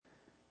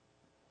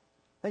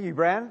Thank you,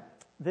 Brad.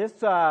 This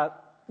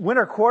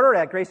winter quarter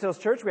at Grace Hills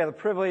Church, we have the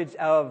privilege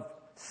of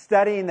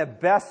studying the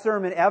best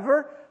sermon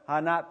ever,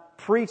 not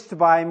preached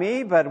by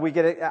me, but we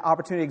get an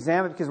opportunity to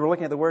examine it because we're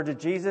looking at the words of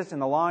Jesus and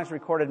the longest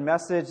recorded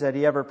message that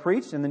he ever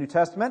preached in the New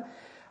Testament,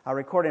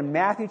 recorded in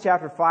Matthew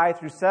chapter 5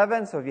 through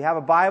 7. So if you have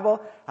a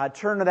Bible,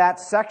 turn to that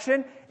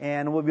section,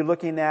 and we'll be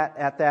looking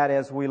at that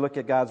as we look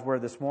at God's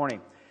Word this morning.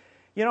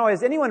 You know,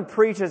 as anyone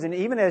preaches, and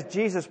even as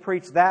Jesus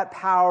preached that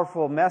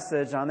powerful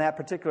message on that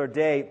particular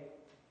day,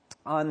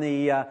 on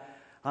the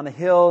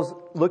hills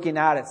looking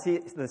out at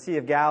the Sea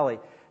of Galilee,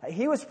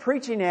 he was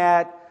preaching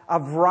at a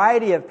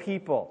variety of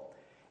people.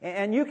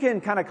 And you can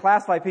kind of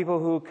classify people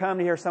who come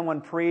to hear someone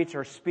preach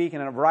or speak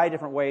in a variety of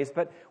different ways.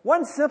 But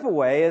one simple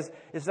way is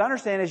to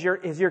understand as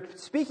you're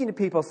speaking to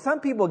people, some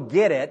people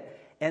get it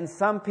and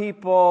some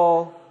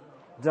people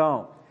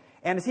don't.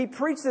 And as he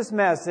preached this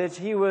message,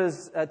 he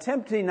was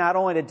attempting not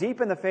only to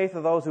deepen the faith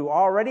of those who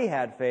already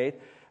had faith,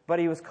 but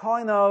he was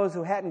calling those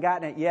who hadn't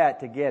gotten it yet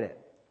to get it.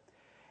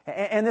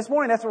 And this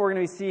morning, that's what we're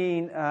going to be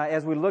seeing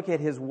as we look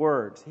at his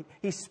words.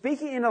 He's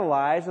speaking into the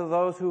lives of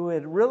those who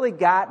had really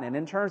gotten it,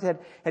 in terms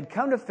had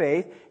come to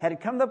faith,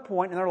 had come to the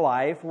point in their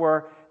life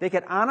where they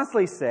could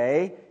honestly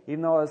say,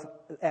 even though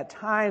at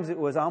times it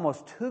was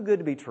almost too good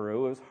to be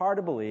true, it was hard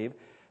to believe,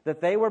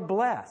 that they were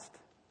blessed.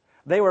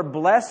 They were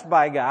blessed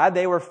by God.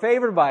 They were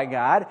favored by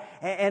God.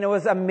 And it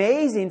was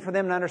amazing for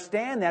them to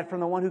understand that from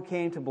the one who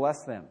came to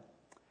bless them.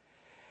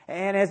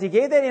 And as he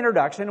gave that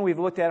introduction, we've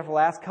looked at it for the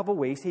last couple of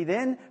weeks, he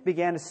then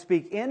began to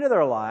speak into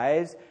their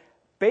lives,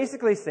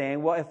 basically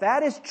saying, well, if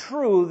that is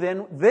true,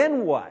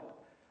 then what?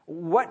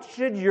 What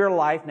should your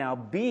life now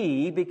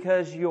be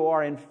because you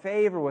are in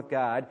favor with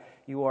God,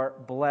 you are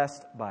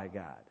blessed by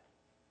God?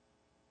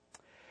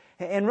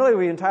 And really,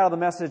 we entitled the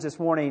message this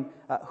morning,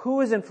 Who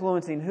is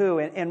Influencing Who?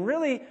 And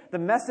really, the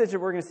message that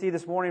we're going to see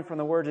this morning from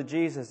the words of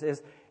Jesus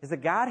is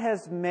that God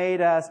has made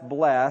us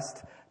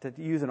blessed, to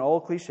use an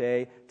old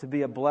cliche, to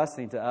be a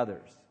blessing to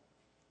others.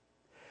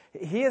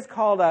 He has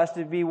called us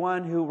to be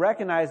one who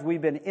recognize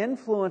we've been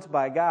influenced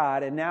by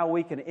God, and now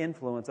we can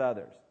influence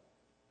others.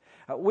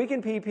 We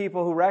can be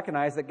people who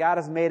recognize that God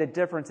has made a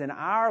difference in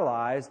our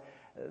lives,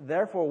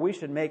 therefore we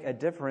should make a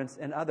difference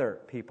in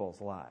other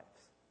people's lives.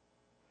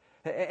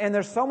 And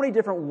there's so many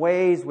different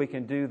ways we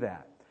can do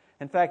that.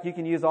 In fact, you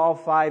can use all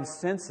five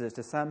senses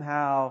to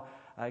somehow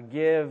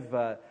give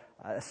a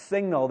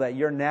signal that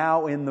you're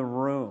now in the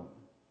room.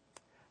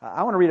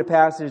 I want to read a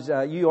passage,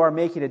 You Are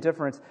Making a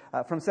Difference,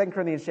 from 2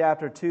 Corinthians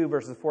chapter 2,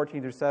 verses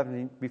 14 through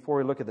 17, before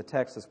we look at the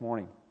text this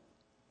morning.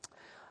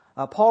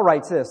 Paul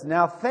writes this,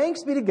 Now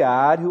thanks be to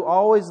God who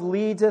always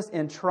leads us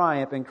in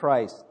triumph in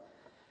Christ,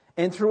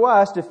 and through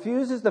us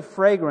diffuses the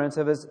fragrance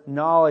of His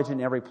knowledge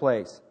in every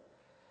place.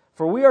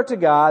 For we are to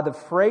God the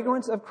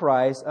fragrance of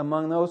Christ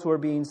among those who are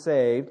being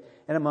saved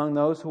and among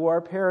those who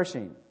are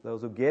perishing,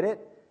 those who get it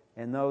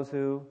and those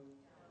who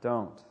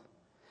don't.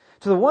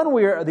 To the one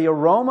we are the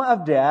aroma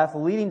of death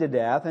leading to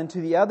death, and to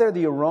the other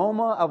the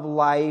aroma of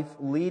life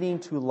leading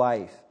to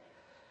life.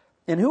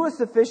 And who is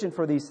sufficient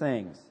for these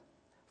things?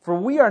 For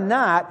we are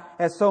not,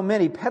 as so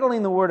many,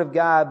 peddling the word of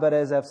God, but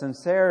as of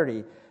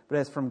sincerity, but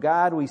as from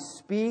God we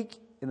speak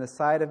in the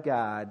sight of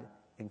God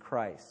in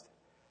Christ.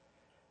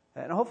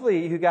 And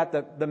hopefully you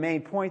got the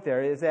main point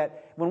there, is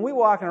that when we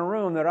walk in a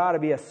room, there ought to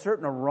be a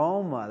certain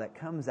aroma that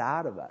comes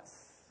out of us.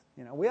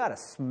 You know, we ought to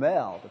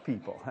smell the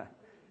people.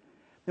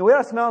 And we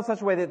ought to smell in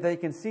such a way that they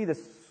can see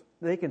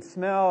they can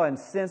smell and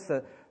sense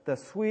the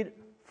sweet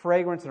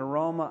fragrance and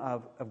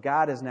aroma of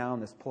God is now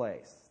in this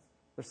place.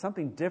 There's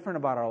something different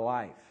about our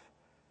life.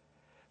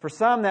 For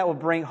some, that will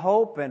bring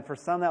hope, and for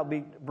some, that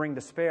will bring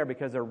despair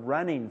because they're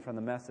running from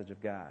the message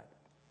of God.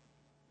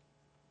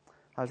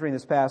 I was reading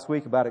this past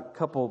week about a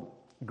couple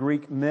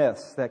Greek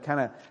myths that kind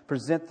of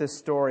present this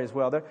story as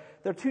well. There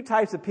are two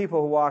types of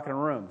people who walk in a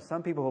room.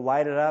 Some people who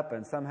light it up,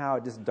 and somehow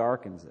it just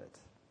darkens it.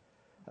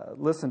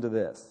 Listen to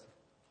this.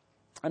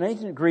 An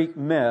ancient Greek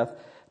myth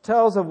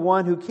tells of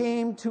one who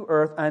came to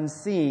earth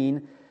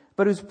unseen,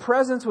 but whose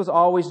presence was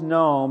always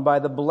known by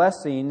the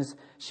blessings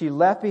she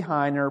left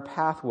behind in her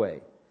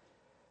pathway.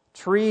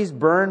 Trees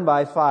burned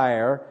by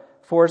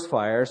forest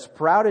fire,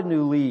 sprouted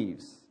new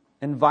leaves,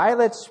 and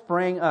violets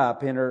sprang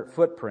up in her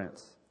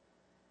footprints.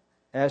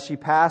 As she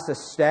passed a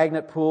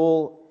stagnant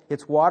pool,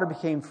 its water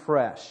became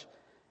fresh,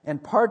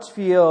 and parched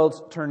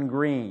fields turned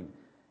green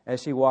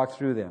as she walked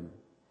through them.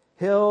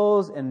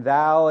 Hills and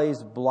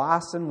valleys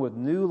blossomed with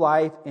new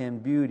life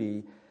and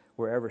beauty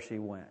wherever she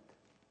went.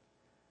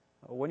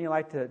 Wouldn't you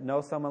like to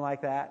know someone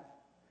like that?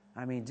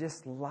 I mean,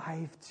 just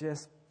life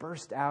just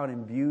burst out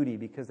in beauty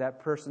because that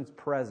person's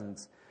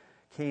presence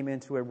came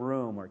into a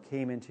room or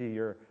came into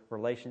your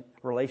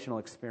relational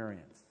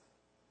experience.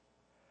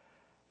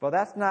 But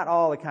that's not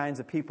all the kinds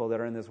of people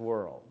that are in this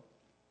world.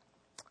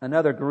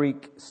 Another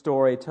Greek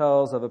story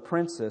tells of a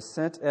princess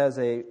sent as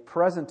a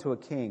present to a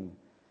king.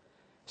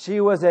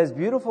 She was as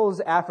beautiful as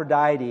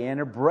Aphrodite, and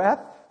her breath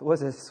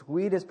was as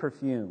sweet as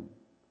perfume.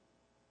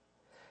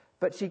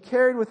 But she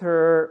carried with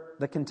her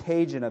the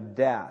contagion of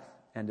death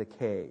and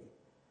decay.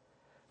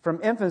 From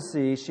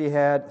infancy, she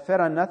had fed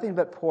on nothing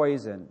but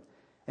poison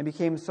and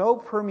became so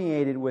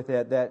permeated with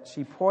it that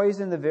she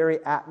poisoned the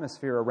very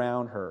atmosphere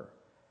around her.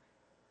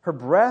 Her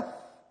breath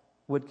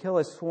would kill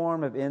a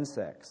swarm of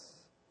insects.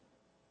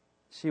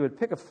 She would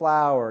pick a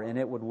flower and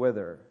it would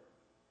wither.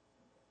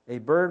 A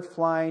bird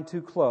flying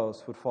too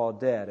close would fall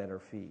dead at her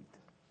feet.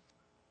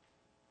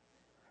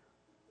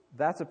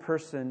 That's a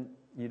person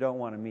you don't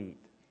want to meet.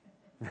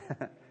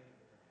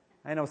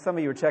 I know some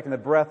of you were checking the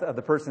breath of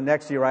the person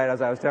next to you right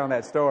as I was telling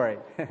that story.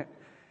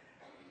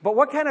 But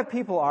what kind of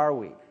people are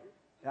we?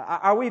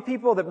 Are we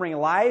people that bring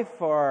life,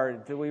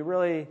 or do we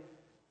really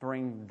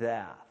bring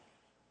death?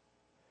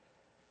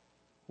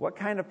 What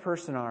kind of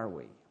person are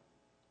we?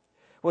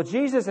 Well,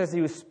 Jesus, as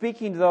he was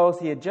speaking to those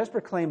he had just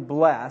proclaimed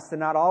blessed,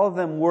 and not all of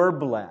them were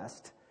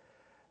blessed,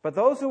 but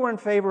those who were in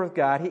favor with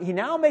God, he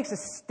now makes a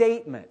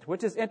statement,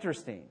 which is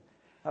interesting.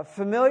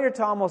 Familiar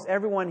to almost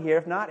everyone here,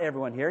 if not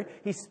everyone here.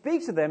 He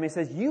speaks to them. He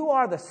says, you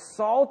are the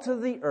salt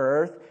of the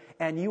earth,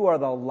 and you are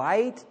the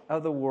light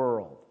of the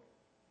world.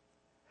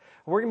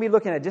 We're going to be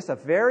looking at just a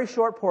very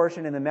short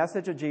portion in the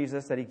message of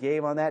Jesus that he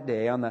gave on that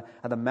day on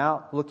the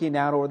mount looking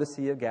out over the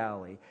Sea of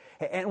Galilee.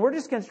 And we're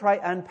just going to try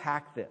to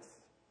unpack this.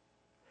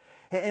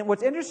 And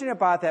what's interesting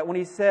about that, when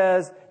he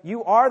says,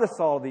 you are the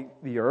salt of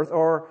the earth,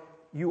 or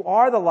you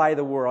are the light of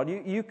the world,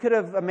 you could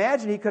have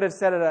imagined he could have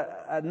said it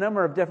a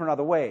number of different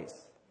other ways.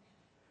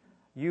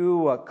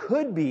 You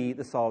could be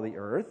the salt of the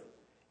earth.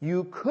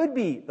 You could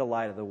be the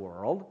light of the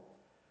world.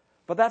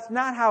 But that's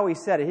not how he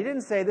said it. He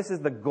didn't say this is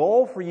the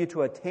goal for you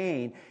to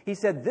attain. He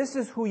said this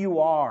is who you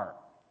are.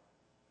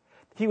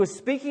 He was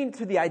speaking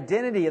to the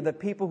identity of the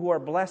people who are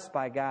blessed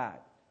by God.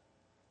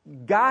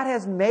 God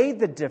has made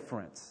the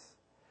difference.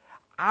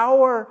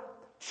 Our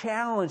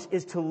challenge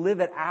is to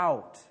live it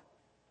out,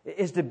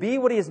 is to be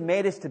what he has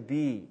made us to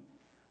be.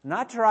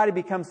 Not try to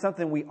become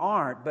something we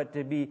aren't, but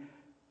to be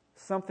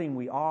something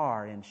we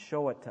are and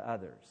show it to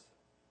others.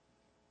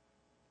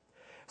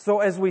 So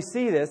as we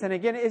see this, and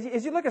again,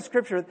 as you look at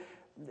Scripture,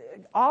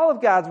 all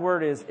of God's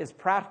Word is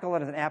practical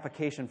and is an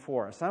application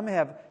for us. Some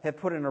have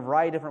put it in a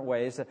variety of different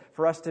ways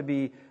for us to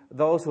be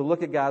those who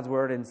look at God's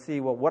Word and see,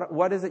 well,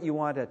 what is it you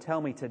want to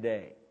tell me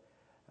today?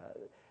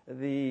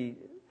 The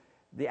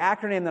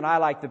acronym that I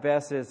like the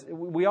best is,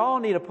 we all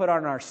need to put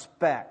on our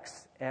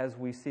specs as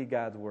we see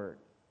God's Word.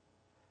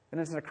 And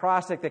it's an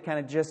acrostic that kind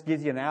of just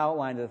gives you an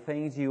outline of the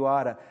things you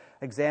ought to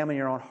examine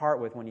your own heart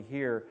with when you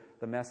hear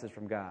the message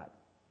from God.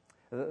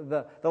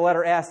 The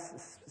letter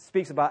S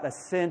speaks about a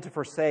sin to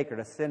forsake or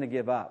a sin to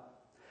give up.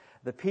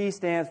 The P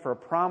stands for a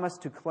promise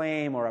to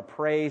claim or a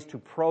praise to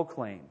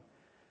proclaim.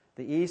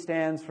 The E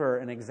stands for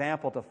an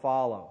example to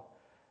follow.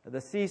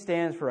 The C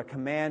stands for a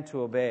command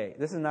to obey.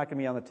 This is not going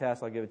to be on the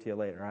test. I'll give it to you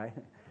later, right?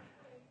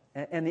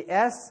 And the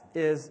S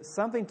is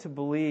something to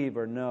believe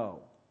or know.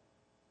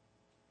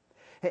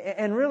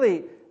 And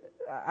really,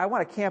 I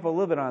want to camp a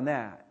little bit on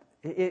that.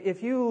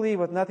 If you leave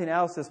with nothing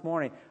else this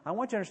morning, I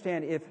want you to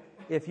understand,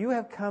 if you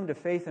have come to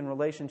faith and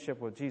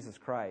relationship with Jesus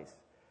Christ,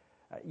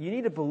 you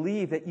need to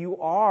believe that you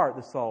are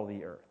the salt of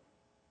the earth.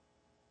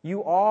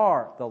 You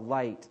are the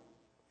light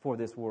for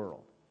this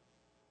world.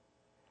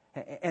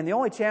 And the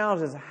only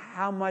challenge is,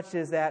 how much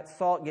is that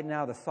salt getting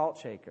out of the salt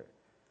shaker?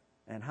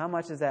 And how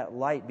much is that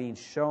light being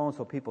shown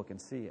so people can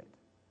see it?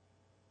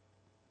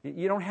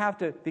 You don't have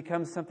to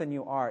become something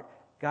you aren't.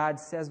 God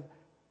says,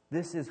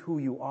 this is who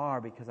you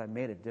are because I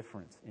made a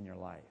difference in your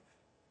life.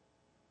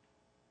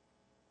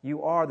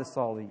 You are the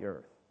salt of the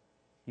earth.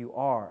 You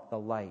are the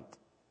light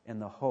and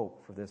the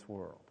hope for this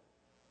world.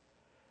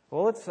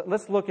 Well,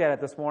 let's look at it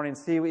this morning and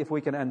see if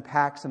we can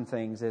unpack some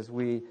things as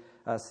we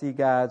see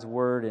God's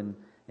Word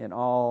in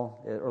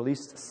all, or at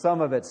least some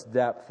of its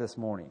depth this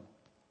morning.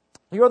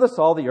 You are the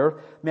salt of the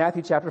earth,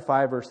 Matthew chapter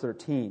 5, verse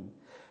 13.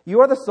 You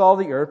are the salt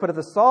of the earth, but if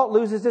the salt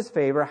loses its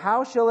favor,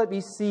 how shall it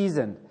be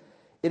seasoned?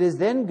 It is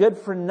then good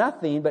for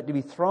nothing but to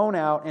be thrown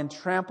out and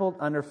trampled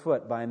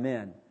underfoot by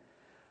men.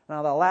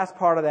 Now, the last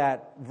part of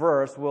that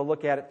verse, we'll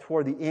look at it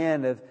toward the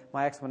end of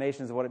my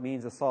explanations of what it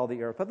means to salt of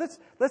the earth. But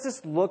let's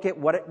just look at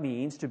what it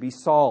means to be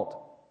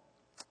salt.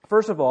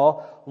 First of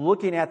all,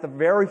 looking at the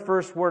very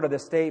first word of the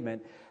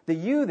statement, the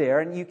you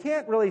there, and you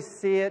can't really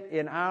see it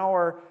in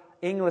our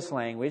English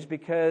language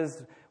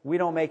because we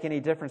don't make any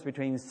difference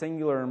between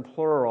singular and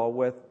plural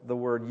with the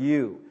word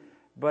you.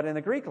 But in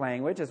the Greek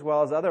language, as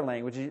well as other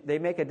languages, they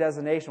make a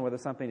designation whether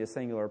something is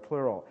singular or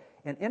plural.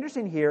 And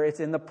interesting here, it's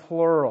in the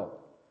plural.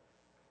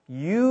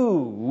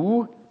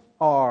 You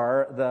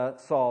are the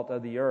salt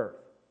of the earth.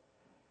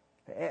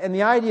 And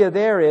the idea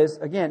there is,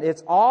 again,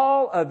 it's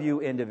all of you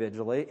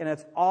individually, and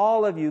it's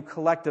all of you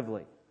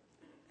collectively.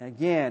 And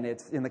again,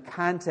 it's in the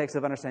context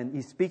of understanding,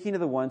 he's speaking to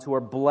the ones who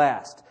are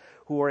blessed,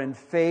 who are in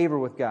favor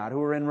with God,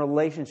 who are in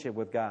relationship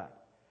with God.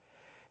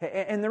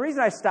 And the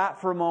reason I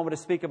stop for a moment to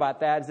speak about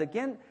that is,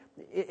 again,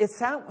 it's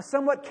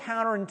somewhat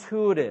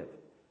counterintuitive.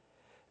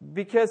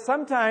 Because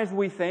sometimes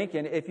we think,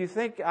 and if you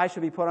think I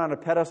should be put on a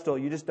pedestal,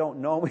 you just don't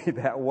know me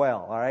that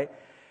well, all right?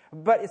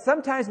 But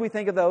sometimes we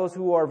think of those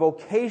who are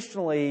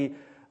vocationally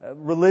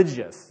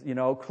religious,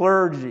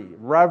 clergy,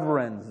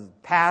 reverends,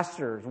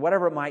 pastors,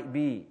 whatever it might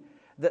be.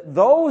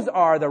 Those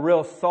are the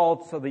real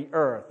salts of the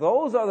earth.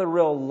 Those are the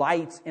real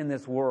lights in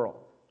this world.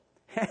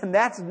 And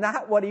that's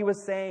not what he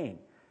was saying.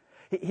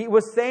 He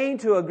was saying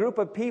to a group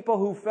of people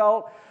who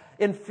felt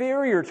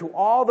inferior to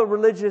all the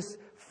religious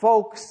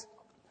folks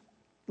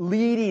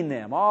leading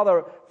them, all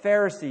the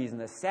Pharisees and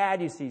the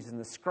Sadducees and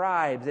the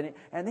scribes,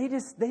 and they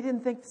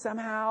didn't think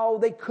somehow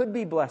they could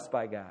be blessed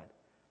by God.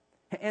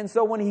 And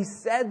so when he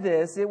said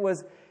this, it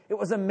was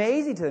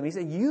amazing to them. He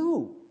said,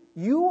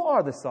 "You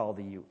are the salt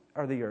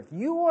of the earth.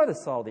 You are the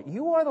salt.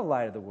 You are the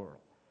light of the world."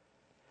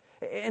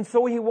 And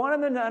so he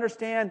wanted them to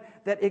understand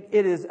that it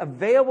is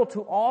available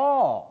to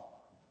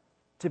all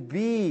to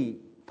be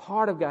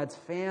part of God's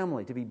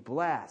family, to be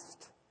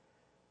blessed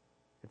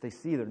if they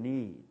see their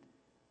need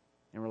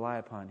and rely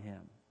upon him.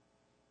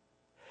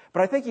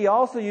 But I think he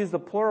also used the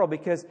plural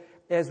because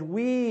as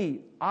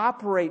we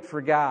operate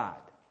for God,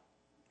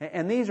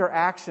 and these are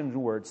action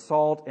words,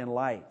 salt and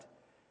light,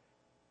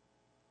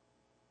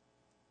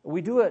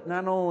 we do it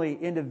not only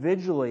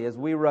individually as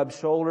we rub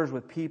shoulders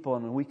with people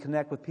and we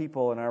connect with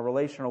people in our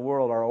relational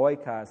world, our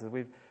oikos, as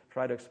we've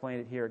tried to explain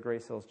it here at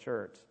Grace Hills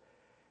Church.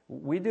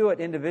 We do it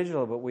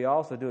individually, but we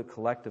also do it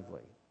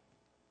collectively.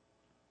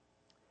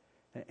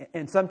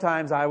 And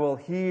sometimes I will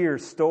hear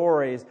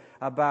stories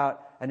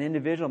about an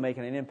individual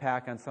making an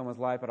impact on someone's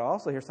life, but I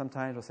also hear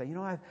sometimes they'll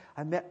say,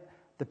 I've met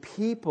the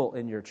people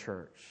in your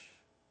church,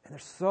 and they're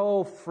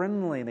so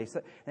friendly,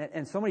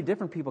 and so many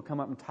different people come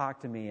up and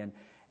talk to me, and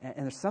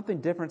there's something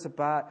different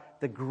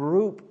about the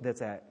group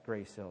that's at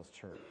Grace Hills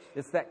Church.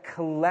 It's that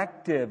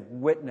collective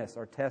witness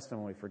or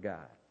testimony for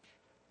God.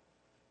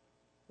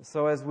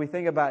 So as we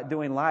think about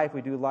doing life,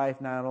 we do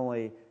life not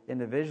only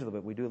individually,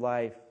 but we do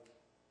life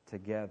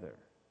together.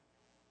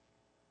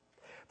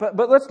 But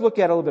let's look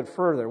at it a little bit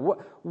further.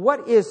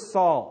 What is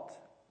salt?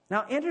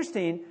 Now,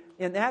 interesting,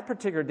 in that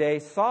particular day,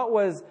 salt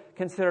was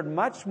considered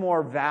much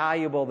more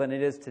valuable than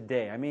it is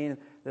today. I mean,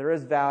 there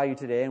is value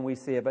today, and we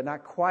see it, but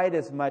not quite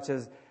as much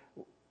as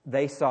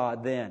they saw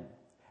it then.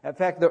 In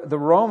fact, the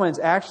Romans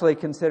actually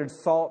considered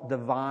salt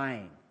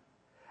divine.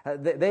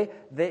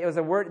 It was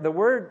a word.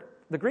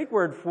 The Greek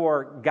word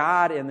for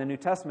God in the New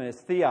Testament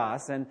is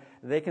theos, and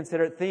they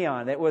consider it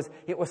theon. It was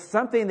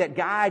something that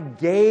God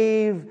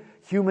gave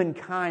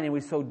humankind, and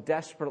we so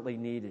desperately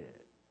needed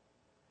it.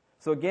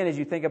 So again, as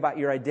you think about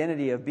your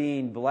identity of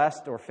being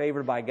blessed or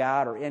favored by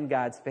God or in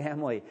God's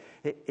family,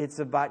 it's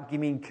about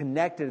being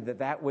connected to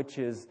that which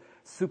is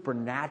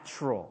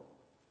supernatural.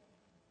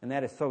 And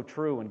that is so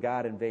true when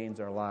God invades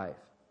our life.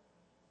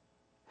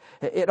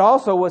 It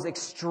also was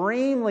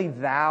extremely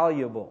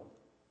valuable.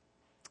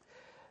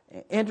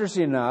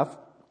 Interesting enough,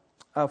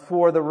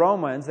 for the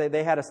Romans,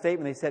 they had a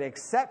statement. They said,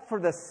 except for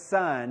the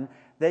sun,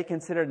 they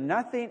considered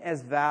nothing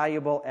as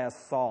valuable as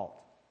salt.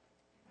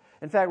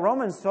 In fact,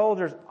 Roman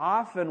soldiers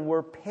often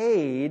were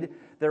paid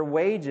their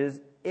wages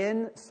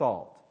in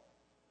salt.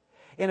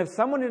 And if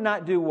someone did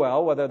not do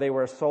well, whether they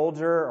were a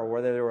soldier or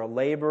whether they were a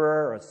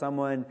laborer or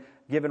someone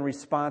given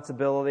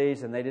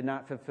responsibilities and they did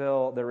not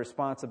fulfill their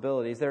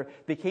responsibilities, there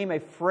became a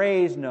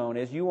phrase known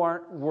as, "You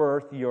aren't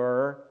worth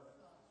your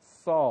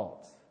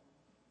salt."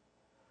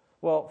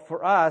 Well,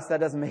 for us, that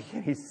doesn't make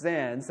any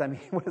sense.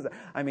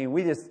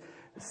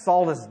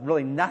 Salt is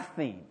really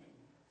nothing.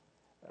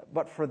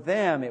 But for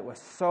them, it was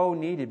so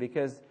needed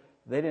because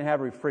they didn't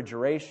have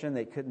refrigeration,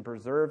 they couldn't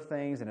preserve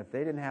things, and if they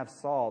didn't have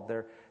salt,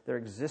 their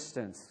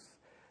existence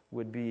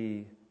would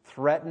be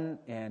threatened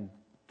and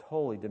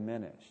totally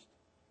diminished.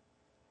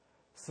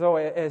 So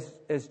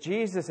as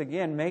Jesus,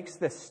 again, makes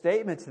this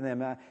statement to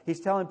them,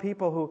 he's telling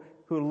people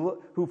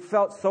who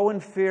felt so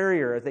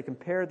inferior as they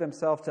compared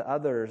themselves to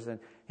others, and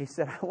he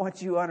said, I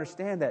want you to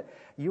understand that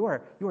you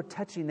are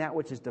touching that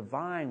which is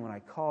divine when I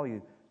call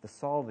you the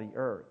salt of the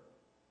earth.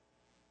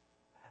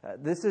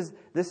 This is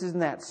in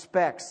that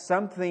speck,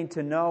 something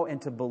to know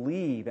and to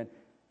believe and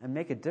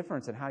make a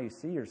difference in how you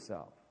see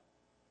yourself.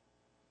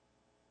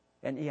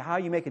 And how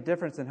you make a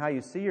difference in how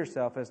you see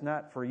yourself is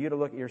not for you to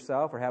look at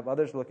yourself or have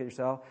others look at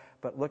yourself,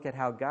 but look at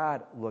how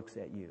God looks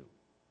at you.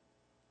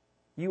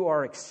 You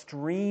are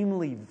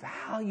extremely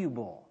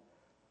valuable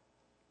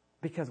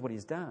because of what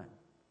He's done.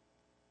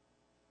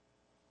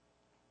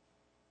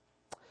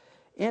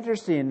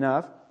 Interesting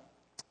enough,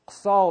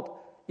 salt,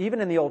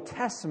 even in the Old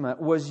Testament,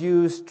 was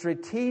used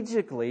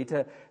strategically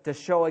to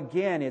show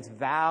again its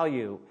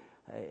value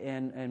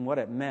and what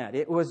it meant.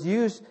 It was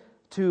used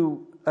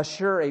to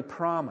assure a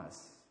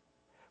promise.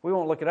 We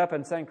won't look it up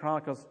in 2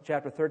 Chronicles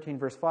chapter 13,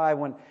 verse 5,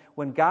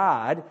 when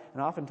God,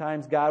 and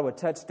oftentimes God would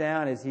touch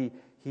down as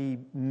He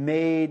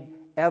made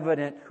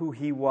evident who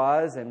He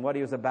was and what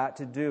He was about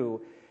to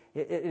do.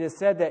 It is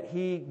said that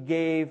He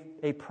gave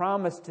a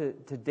promise to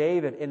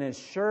David and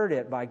assured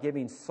it by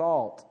giving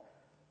salt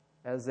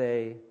as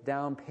a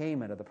down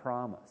payment of the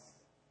promise.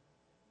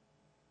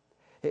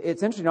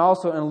 It's interesting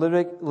also in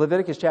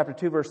Leviticus chapter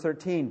 2, verse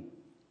 13,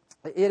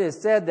 it is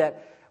said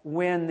that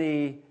when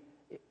the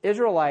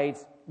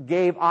Israelites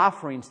gave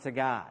offerings to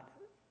God,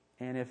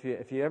 and if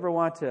you ever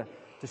want to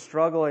to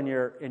struggle in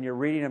your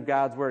reading of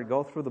God's Word,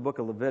 go through the book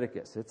of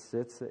Leviticus.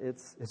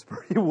 It's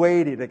pretty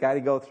weighty to kind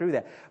of go through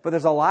that. But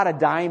there's a lot of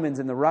diamonds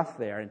in the rough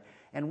there.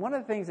 And one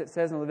of the things it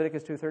says in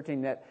Leviticus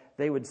 2:13 that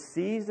they would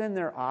season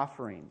their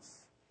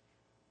offerings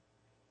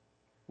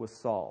with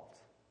salt.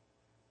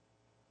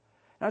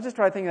 Now, just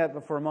try to think of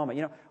that for a moment.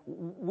 You know,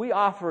 we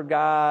offer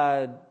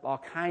God all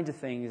kinds of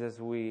things as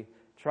we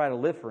try to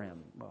live for Him.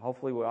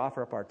 Hopefully, we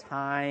offer up our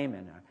time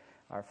and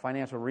our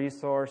financial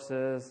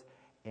resources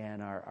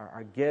and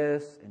our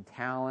gifts and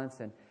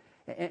talents.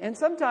 And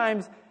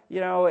sometimes, you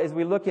know, as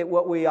we look at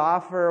what we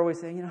offer, we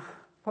say, you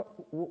know,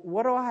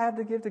 what do I have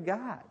to give to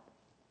God?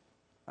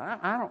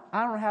 I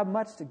don't have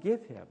much to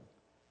give Him.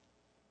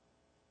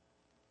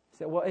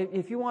 So, well,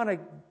 if you want to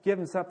give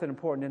Him something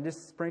important, then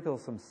just sprinkle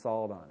some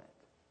salt on it.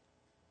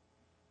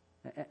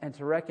 And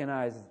to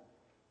recognize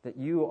that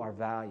you are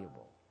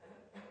valuable.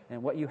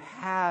 And what you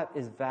have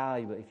is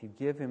valuable if you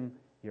give Him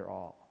your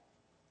all.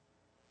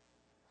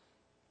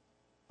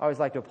 I always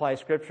like to apply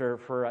Scripture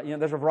for,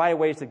 there's a variety of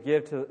ways to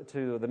give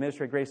to the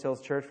ministry of Grace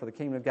Hills Church for the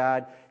Kingdom of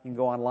God. You can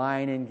go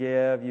online and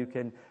give. You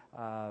can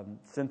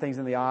send things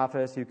in the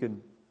office. You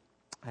can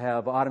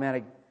have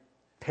automatic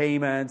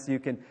payments.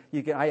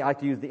 I like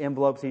to use the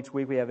envelopes each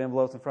week. We have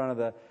envelopes in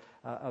front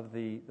of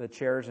the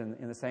chairs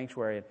in the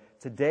sanctuary. And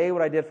today,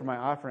 what I did for my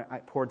offering, I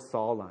poured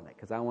salt on it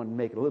because I wanted to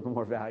make it a little bit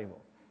more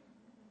valuable.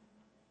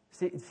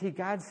 See,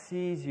 God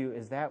sees you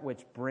as that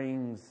which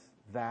brings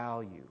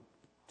value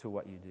to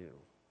what you do.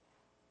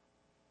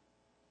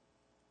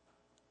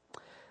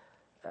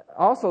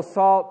 Also,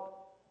 salt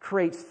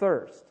creates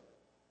thirst.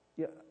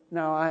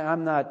 Now,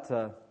 I'm not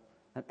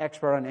an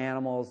expert on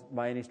animals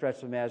by any stretch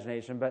of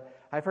imagination, but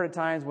I've heard at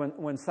times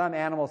when some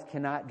animals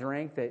cannot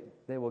drink,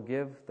 they will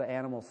give the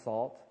animal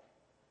salt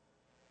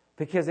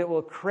because it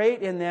will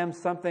create in them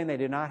something they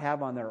do not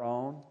have on their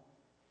own,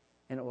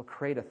 and it will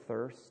create a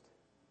thirst.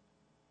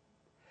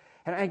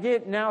 And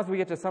again, now as we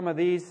get to some of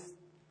these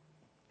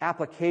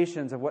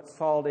applications of what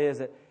salt is,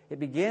 it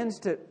begins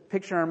to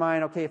picture in our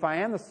mind, okay, if I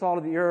am the salt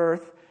of the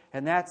earth,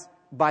 and that's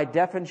by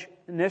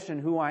definition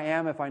who I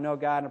am if I know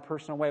God in a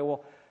personal way,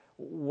 well,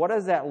 what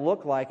does that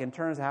look like in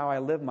terms of how I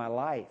live my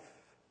life?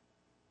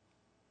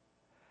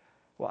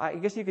 Well, I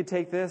guess you could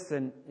take this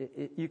and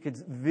you could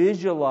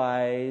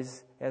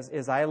visualize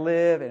as I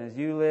live and as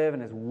you live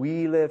and as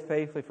we live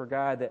faithfully for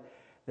God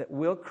that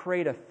we'll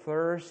create a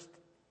thirst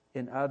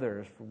in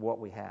others for what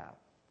we have.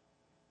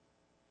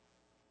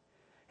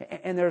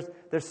 And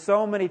there's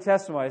so many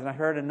testimonies, and I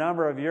heard a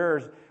number of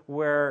yours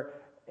where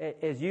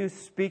as you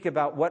speak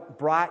about what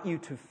brought you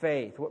to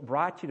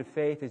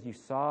faith is you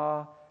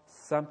saw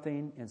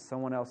something in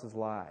someone else's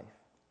life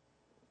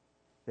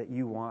that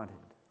you wanted.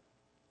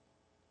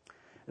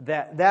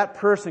 That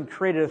person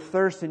created a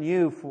thirst in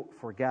you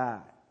for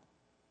God.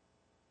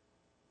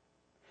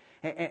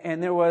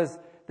 And there was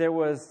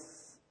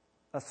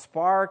a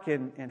spark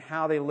in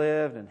how they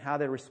lived and how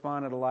they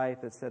responded to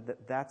life that said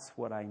that's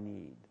what I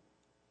need.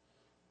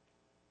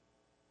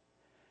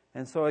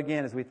 And so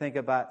again, as we think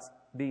about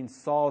being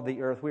salt of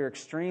the earth, we are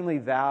extremely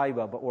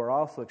valuable, but we're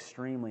also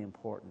extremely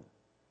important.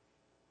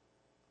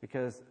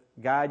 Because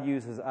God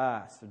uses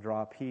us to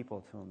draw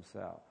people to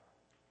Himself.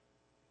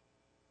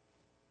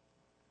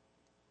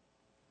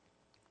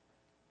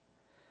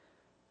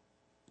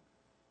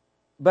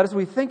 But as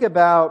we think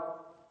about,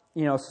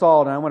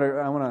 salt, and I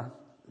want to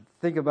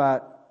think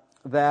about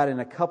that in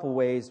a couple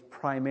ways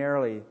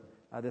primarily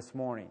this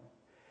morning.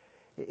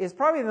 It's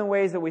probably the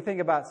ways that we think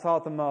about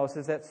salt the most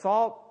is that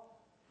salt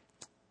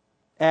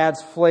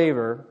adds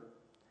flavor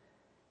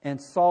and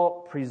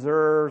salt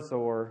preserves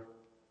or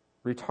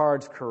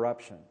retards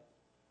corruption.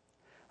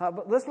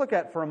 But let's look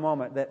at for a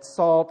moment that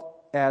salt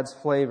adds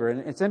flavor.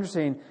 And it's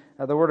interesting,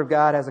 the Word of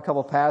God has a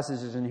couple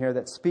passages in here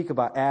that speak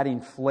about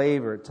adding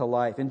flavor to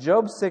life. In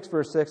Job 6,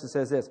 verse 6, it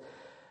says this,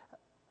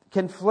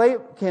 Can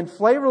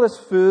flavorless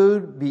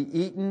food be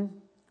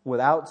eaten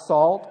without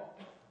salt?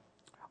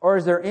 Or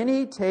is there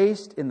any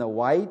taste in the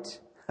white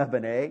of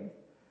an egg?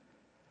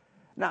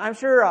 Now, I'm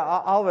sure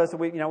all of us,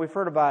 we've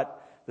heard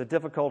about the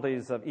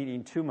difficulties of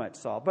eating too much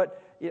salt.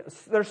 But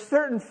there's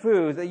certain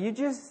foods that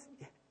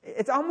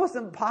it's almost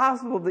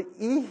impossible to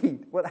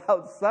eat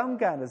without some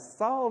kind of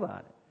salt on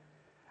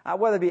it.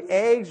 Whether it be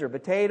eggs or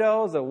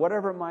potatoes or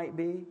whatever it might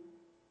be.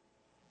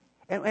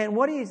 And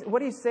what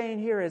he's saying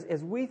here is,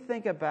 as we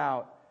think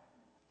about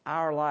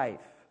our life,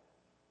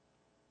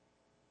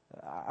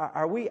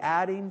 are we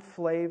adding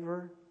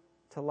flavor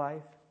to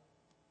life?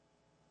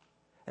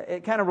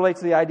 It kind of relates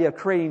to the idea of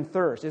creating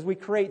thirst. As we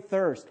create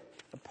thirst,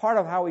 part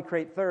of how we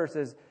create thirst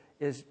is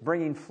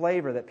bringing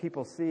flavor that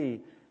people see,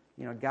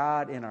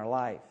 God in our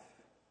life.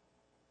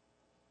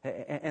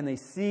 And they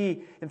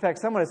see, in fact,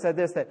 someone has said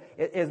this, that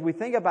as we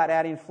think about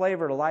adding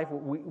flavor to life,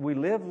 we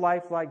live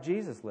life like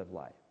Jesus lived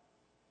life.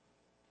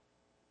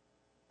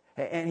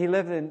 And He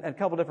lived in a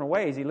couple different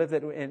ways. He lived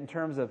it in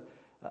terms of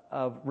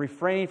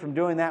refraining from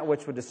doing that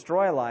which would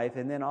destroy life,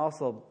 and then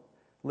also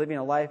living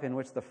a life in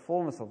which the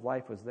fullness of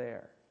life was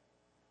there.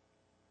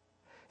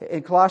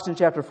 In Colossians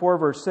chapter 4,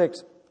 verse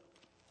 6,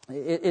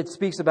 It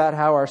speaks about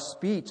how our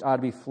speech ought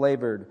to be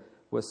flavored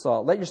with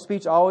salt. Let your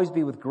speech always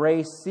be with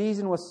grace,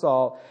 seasoned with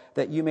salt,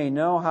 that you may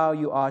know how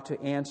you ought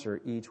to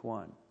answer each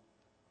one.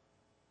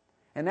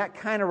 And that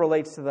kind of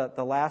relates to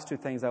the last two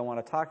things I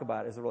want to talk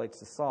about as it relates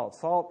to salt.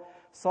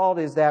 Salt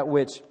is that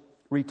which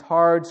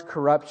retards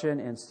corruption,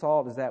 and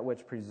salt is that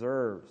which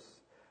preserves.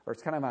 Or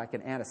it's kind of like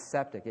an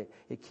antiseptic.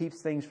 It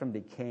keeps things from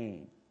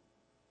decaying.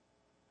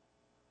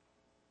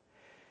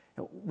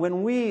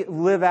 When we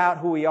live out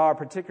who we are,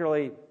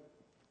 particularly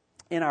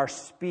in our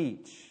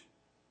speech,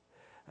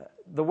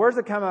 the words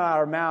that come out of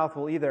our mouth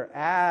will either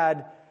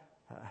add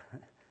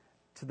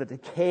to the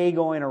decay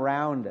going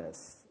around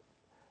us,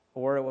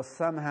 or it will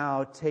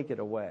somehow take it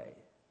away.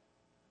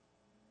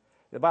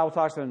 The Bible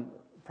talks in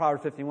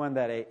Proverbs 51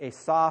 that a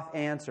soft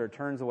answer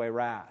turns away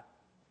wrath.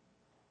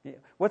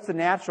 What's the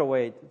natural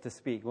way to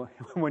speak?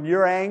 When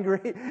you're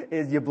angry,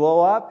 is you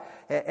blow up,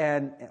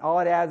 and all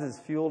it adds is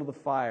fuel to the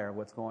fire of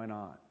what's going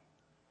on.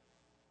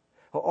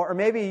 Or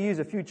maybe you use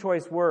a few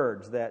choice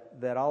words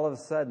that all of a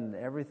sudden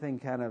everything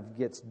kind of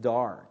gets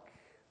dark.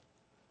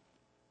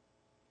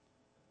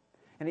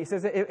 And he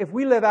says, if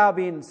we live out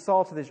being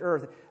salt of this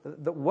earth,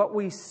 what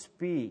we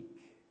speak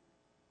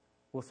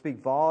will speak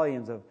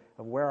volumes of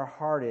where our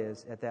heart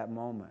is at that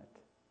moment.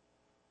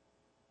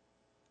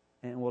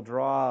 And will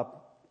draw,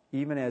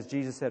 even as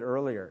Jesus said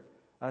earlier,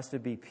 us to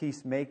be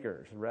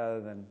peacemakers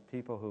rather than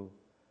people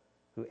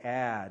who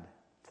add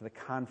to the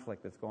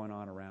conflict that's going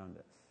on around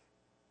us.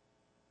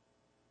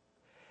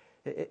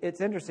 It's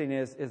interesting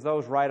is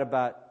those write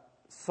about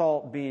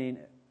salt being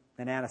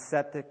an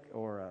antiseptic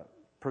or a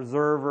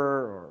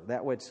preserver or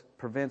that which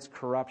prevents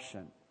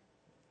corruption.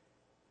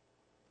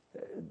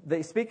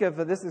 They speak of,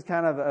 this is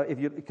kind of, if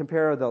you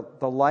compare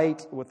the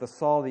light with the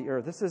salt of the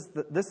earth, this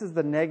is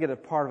the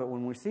negative part of it.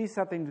 When we see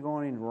something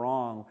going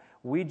wrong,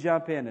 we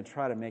jump in and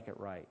try to make it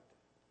right.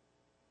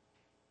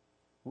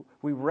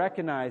 We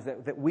recognize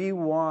that we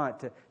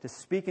want to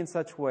speak in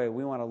such a way,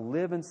 we want to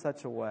live in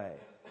such a way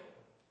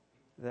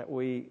that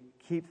we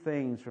keep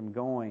things from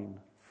going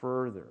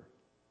further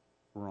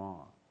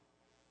wrong.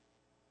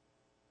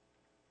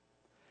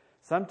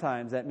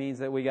 Sometimes that means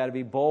that we got to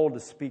be bold to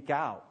speak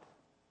out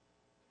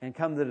and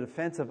come to the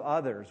defense of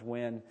others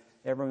when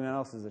everyone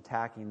else is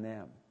attacking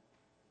them.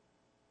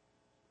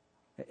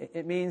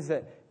 It means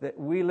that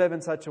we live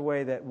in such a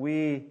way that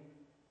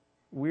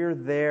we're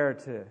there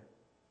to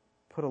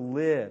put a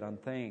lid on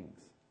things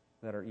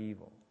that are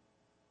evil.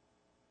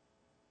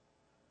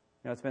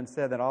 You know, it's been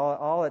said that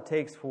all it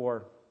takes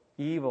for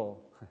evil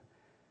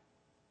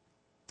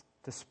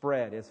to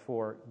spread is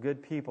for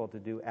good people to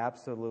do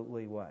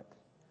absolutely what?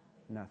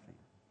 Nothing.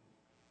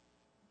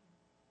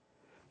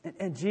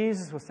 And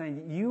Jesus was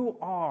saying, you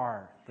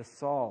are the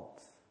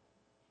salt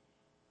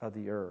of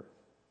the earth.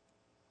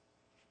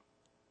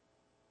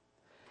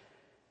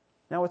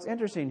 Now what's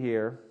interesting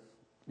here,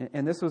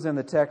 and this was in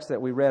the text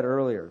that we read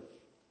earlier,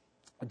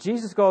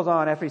 Jesus goes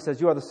on after he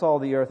says, you are the salt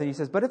of the earth, and he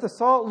says, but if the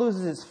salt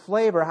loses its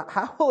flavor,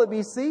 how will it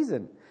be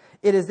seasoned?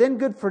 It is then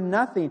good for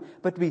nothing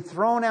but to be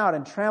thrown out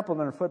and trampled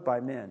underfoot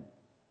by men.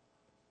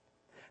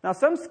 Now,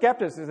 some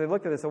skeptics, as they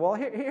look at this, say, well,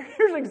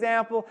 here's an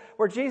example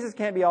where Jesus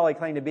can't be all he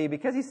claimed to be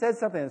because he said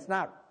something that's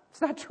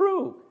not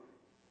true.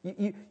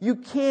 You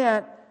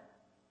can't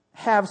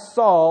have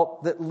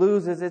salt that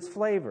loses its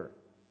flavor.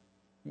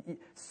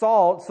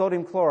 Salt,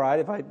 sodium chloride,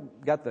 if I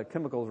got the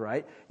chemicals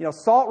right,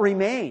 salt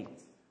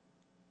remains.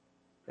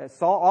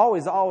 Salt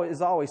is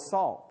always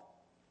salt.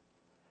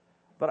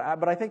 But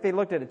I think they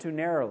looked at it too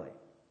narrowly.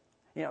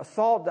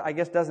 Salt, I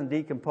guess, doesn't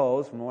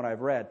decompose from what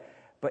I've read,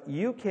 but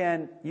you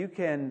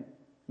can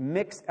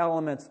mix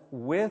elements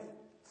with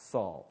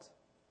salt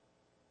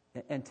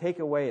and take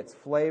away its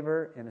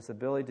flavor and its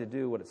ability to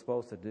do what it's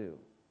supposed to do.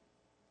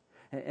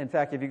 In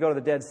fact, if you go to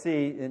the Dead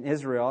Sea in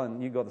Israel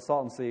and you go to the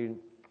Salton Sea,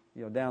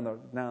 down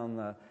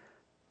the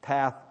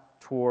path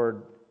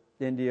toward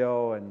India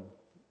and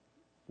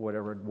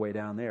whatever way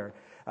down there,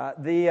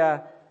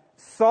 the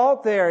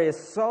salt there is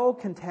so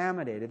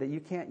contaminated that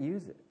you can't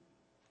use it.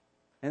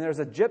 And there's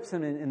a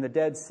gypsum in the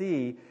Dead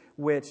Sea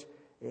which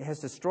has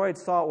destroyed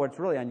salt where it's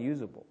really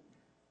unusable.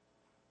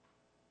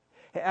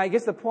 I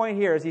guess the point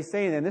here is he's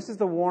saying, and this is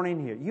the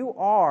warning here, you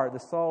are the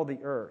salt of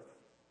the earth,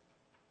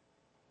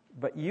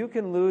 but you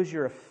can lose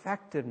your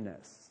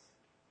effectiveness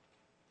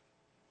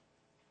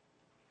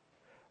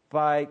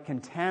by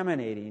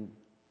contaminating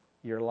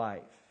your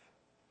life.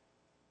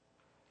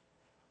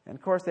 And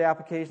of course the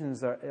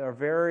applications are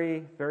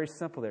very, very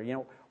simple there.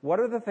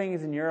 What are the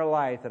things in your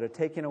life that are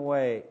taking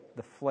away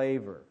the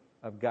flavor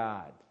of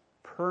God,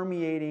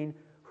 permeating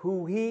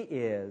who He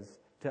is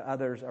to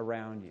others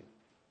around you?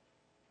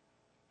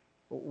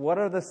 What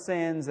are the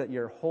sins that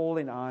you're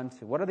holding on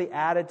to? What are the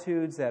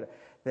attitudes that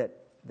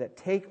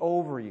take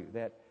over you,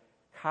 that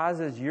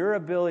causes your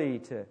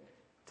ability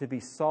to be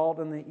salt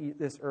in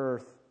this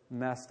earth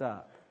messed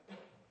up?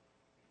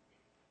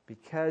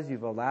 Because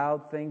you've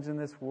allowed things in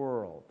this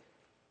world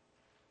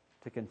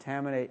to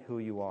contaminate who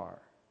you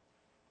are.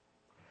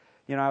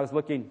 I was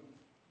looking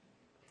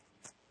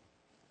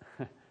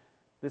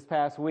this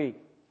past week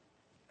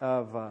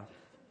of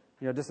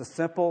just a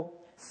simple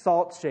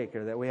salt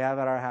shaker that we have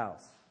at our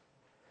house.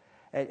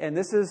 And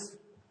this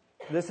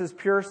is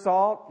pure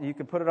salt. You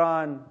can put it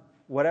on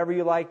whatever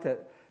you like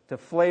to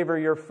flavor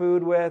your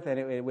food with, and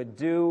it would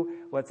do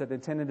what's it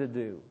intended to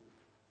do.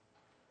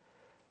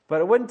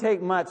 But it wouldn't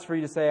take much for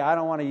you to say, I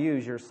don't want to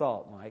use your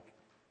salt, Mike.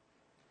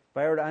 If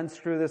I were to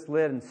unscrew this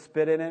lid and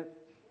spit in it,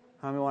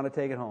 how many want to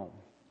take it home?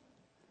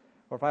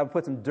 Or if I would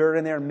put some dirt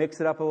in there and mix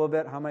it up a little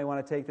bit, how many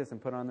want to take this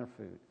and put it on their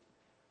food?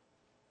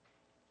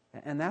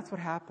 And that's what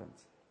happens.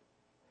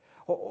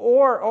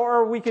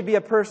 Or we could be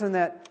a person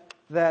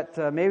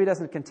that maybe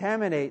doesn't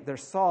contaminate their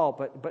salt,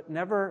 but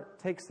never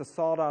takes the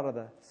salt out of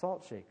the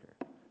salt shaker.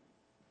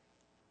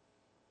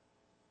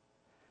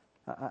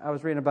 I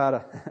was reading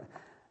about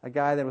a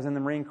guy that was in the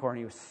Marine Corps, and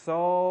he was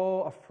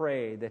so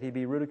afraid that he'd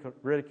be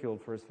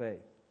ridiculed for his faith.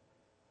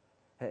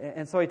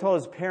 And so he told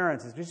his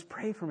parents, just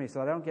pray for me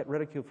so I don't get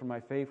ridiculed for my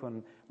faith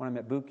when I'm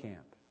at boot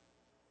camp.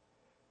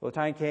 Well, the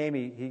time came,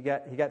 he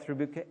got through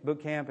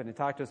boot camp, and he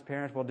talked to his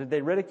parents. Well, did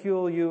they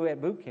ridicule you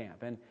at boot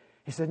camp? And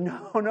he said,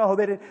 no,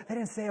 they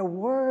didn't say a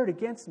word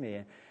against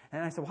me.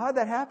 And I said, well, how did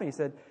that happen?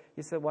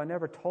 He said, well, I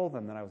never told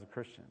them that I was a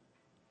Christian.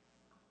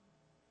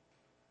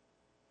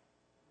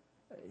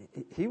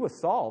 He was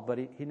salt, but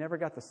he never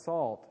got the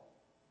salt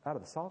out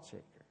of the salt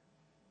shaker.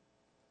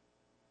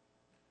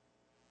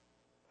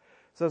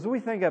 So as we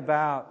think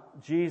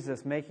about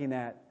Jesus making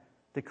that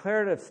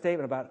declarative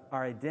statement about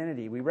our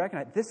identity, we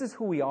recognize this is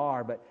who we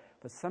are, but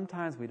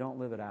sometimes we don't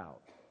live it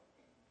out.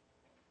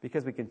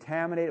 Because we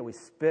contaminate it, we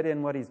spit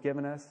in what He's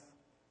given us,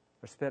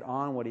 or spit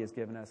on what He has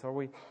given us, or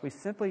we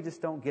simply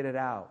just don't get it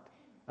out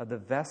of the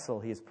vessel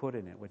He has put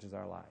in it, which is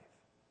our life.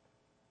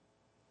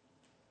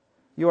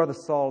 You are the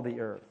salt of the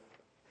earth.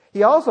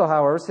 He also,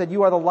 however, said,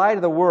 you are the light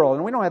of the world.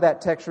 And we don't have that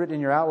text written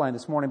in your outline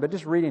this morning, but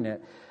just reading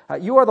it.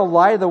 You are the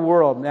light of the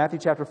world, Matthew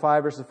chapter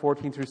 5, verses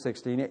 14 through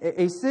 16.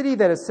 A city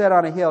that is set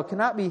on a hill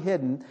cannot be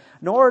hidden,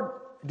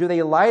 nor do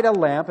they light a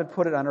lamp and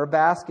put it under a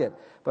basket,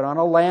 but on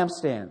a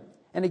lampstand.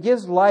 And it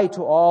gives light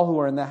to all who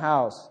are in the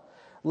house.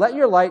 Let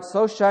your light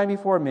so shine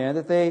before men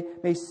that they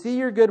may see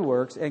your good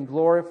works and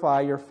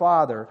glorify your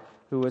Father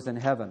who is in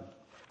heaven.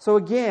 So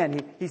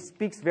again, he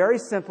speaks very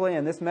simply,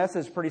 and this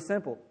message is pretty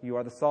simple. You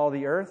are the salt of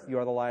the earth. You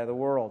are the light of the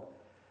world.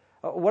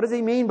 What does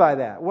he mean by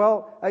that?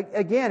 Well,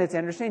 again, it's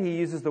interesting. He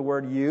uses the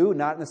word you,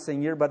 not in the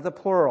singular, but the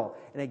plural.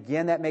 And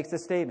again, that makes a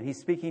statement. He's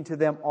speaking to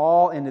them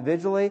all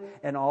individually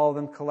and all of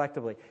them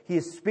collectively. He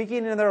is speaking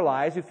into their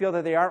lives who feel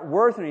that they aren't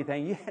worth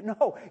anything.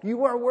 No,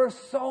 you are worth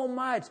so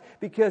much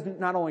because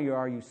not only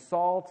are you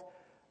salt,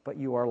 but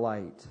you are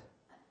light.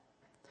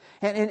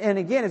 And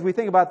again, as we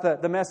think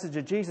about the message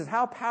of Jesus,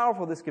 how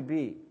powerful this could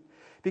be.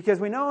 Because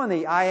we know in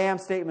the I am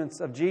statements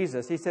of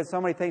Jesus, He said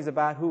so many things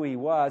about who He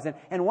was.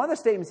 And one of the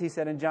statements He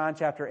said in John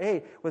chapter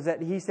 8 was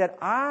that He said,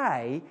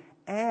 I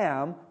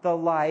am the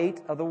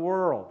light of the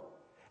world.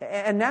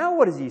 And now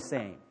what is He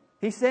saying?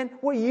 He's saying,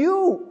 well,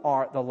 you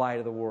are the light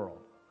of the world.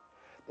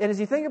 And as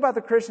you think about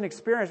the Christian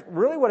experience,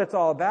 really what it's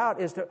all about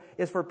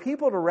is for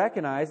people to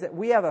recognize that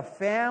we have a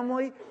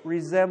family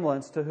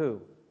resemblance to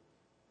who?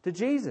 To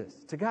Jesus,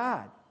 to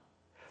God.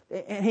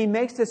 And He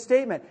makes this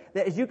statement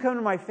that as you come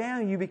to my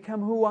family, you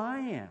become who I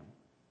am.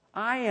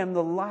 I am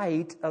the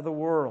light of the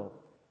world.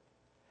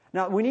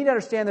 Now, we need to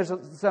understand there's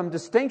some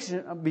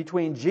distinction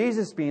between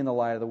Jesus being the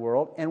light of the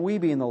world and we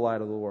being the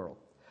light of the world.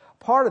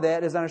 Part of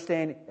that is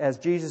understanding, as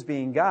Jesus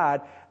being God,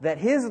 that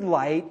His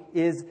light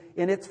is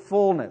in its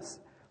fullness.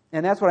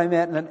 And that's what I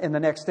meant in the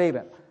next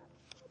statement.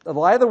 The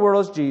light of the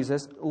world is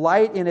Jesus.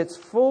 Light in its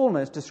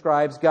fullness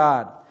describes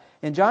God.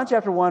 In John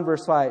chapter 1,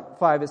 verse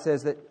 5 it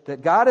says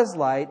that God is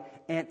light,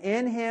 and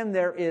in Him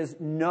there is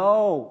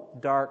no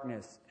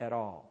darkness at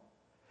all.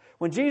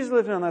 When Jesus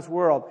lived in this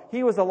world,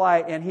 He was a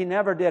light, and He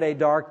never did a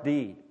dark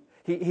deed.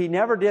 He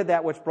never did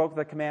that which broke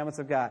the commandments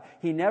of God.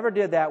 He never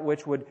did that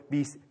which would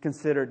be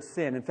considered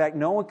sin. In fact,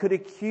 no one could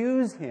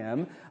accuse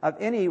Him of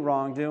any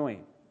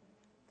wrongdoing.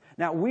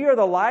 Now, we are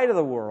the light of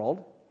the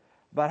world,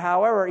 but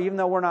however, even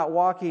though we're not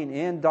walking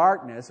in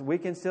darkness, we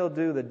can still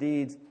do the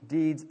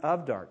deeds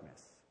of darkness.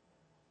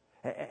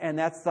 And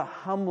that's the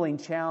humbling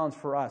challenge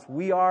for us.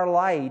 We are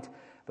light,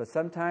 but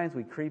sometimes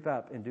we creep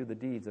up and do the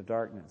deeds of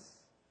darkness.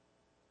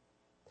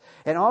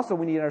 And also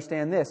we need to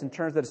understand this in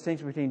terms of the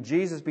distinction between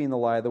Jesus being the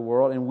light of the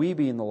world and we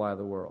being the light of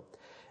the world.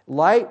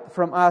 Light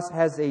from us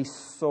has a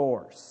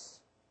source.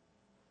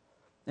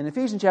 In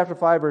Ephesians chapter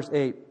 5, verse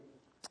 8,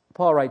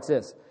 Paul writes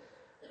this,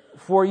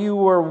 For you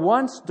were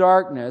once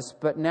darkness,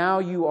 but now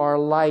you are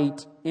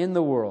light in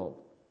the world.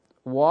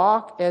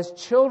 Walk as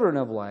children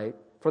of light,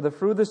 for the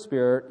fruit of the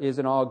Spirit is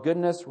in all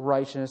goodness,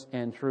 righteousness,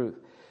 and truth.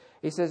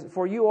 He says,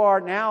 for you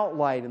are now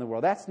light in the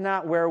world. That's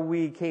not where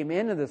we came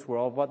into this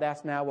world, but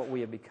that's now what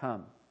we have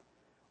become.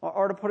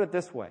 Or to put it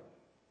this way,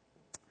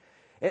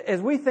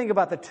 as we think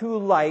about the two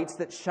lights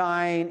that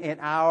shine in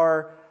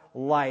our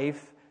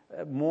life,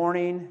 in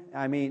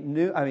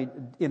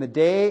the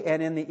day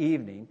and in the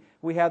evening,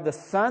 we have the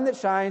sun that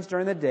shines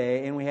during the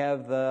day, and we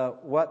have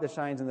what that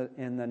shines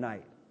in the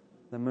night,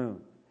 the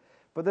moon.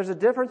 But there's a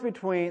difference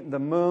between the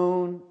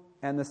moon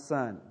and the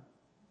sun.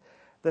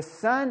 The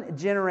sun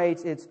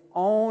generates its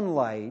own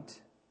light.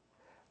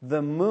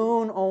 The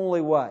moon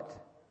only what?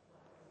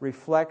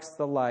 Reflects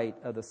the light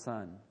of the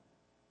sun.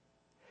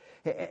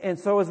 And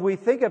so as we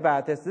think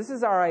about this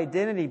is our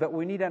identity, but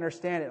we need to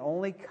understand it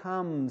only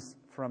comes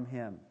from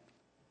Him.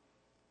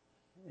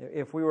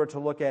 If we were to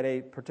look at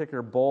a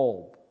particular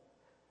bulb,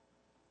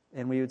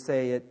 and we would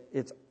say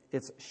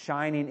it's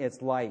shining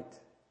its light.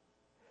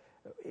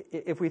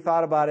 If we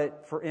thought about it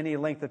for any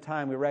length of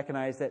time, we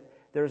recognize that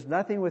there's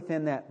nothing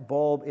within that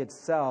bulb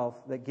itself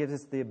that gives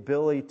us the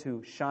ability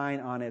to shine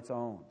on its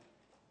own.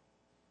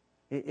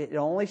 It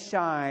only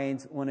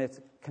shines when it's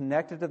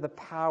connected to the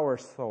power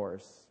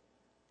source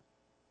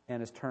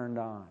and is turned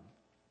on.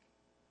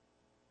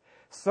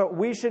 So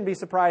we shouldn't be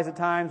surprised at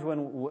times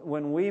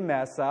when we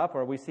mess up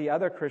or we see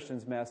other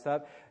Christians mess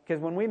up,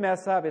 because when we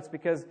mess up, it's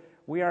because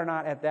we are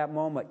not at that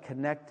moment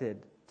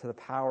connected to the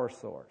power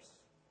source.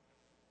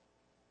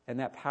 And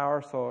that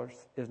power source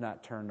is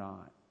not turned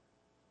on.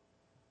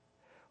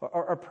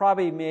 Or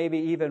probably maybe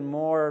even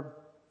more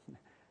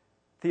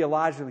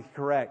theologically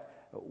correct,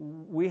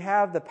 we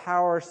have the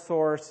power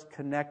source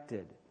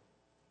connected,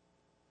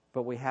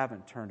 but we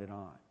haven't turned it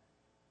on.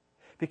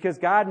 Because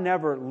God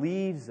never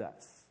leaves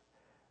us,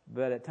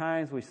 but at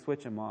times we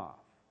switch Him off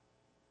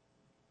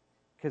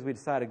because we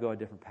decide to go a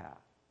different path.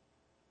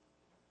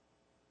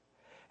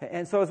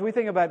 And so as we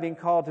think about being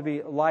called to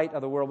be light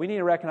of the world, we need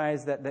to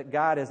recognize that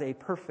God is a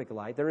perfect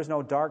light. There is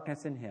no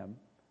darkness in Him.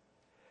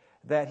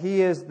 That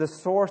He is the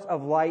source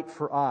of light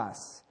for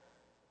us.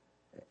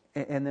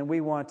 And then we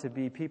want to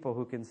be people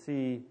who can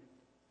see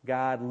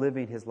God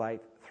living His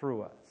light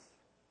through us.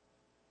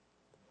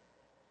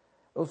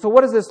 So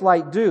what does this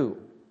light do?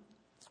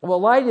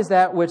 Well, light is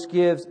that which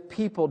gives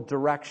people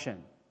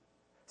direction.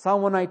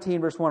 Psalm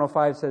 119 verse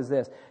 105 says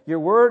this, "Your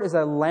word is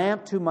a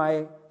lamp to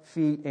my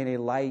feet and a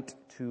light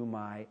to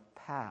my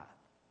path."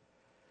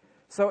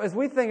 So as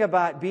we think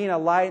about being a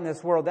light in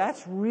this world,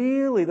 that's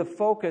really the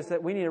focus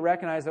that we need to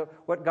recognize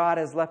what God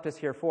has left us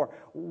here for.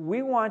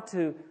 We want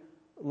to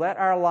let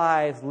our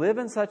lives live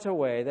in such a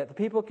way that the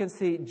people can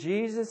see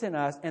Jesus in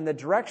us, and the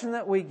direction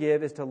that we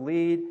give is to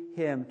lead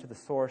Him to the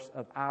source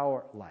of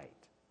our light.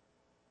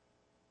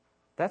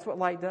 That's what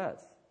light does.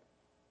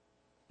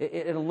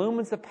 It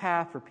illumines the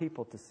path for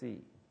people to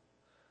see.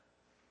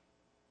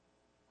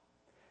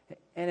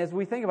 And as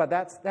we think about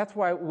that's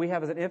why we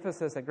have as an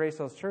emphasis at Grace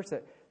Hills Church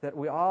that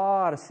we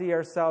ought to see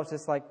ourselves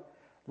just like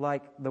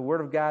the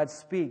Word of God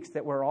speaks,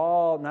 that we're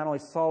all not only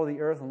salt of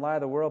the earth and light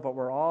of the world, but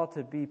we're all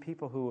to be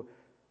people who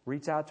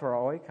reach out to our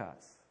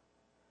oikos,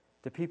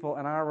 to people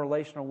in our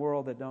relational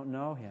world that don't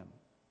know Him.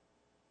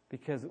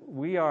 Because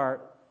we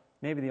are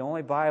maybe the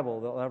only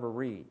Bible they'll ever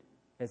read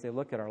as they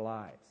look at our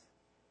lives.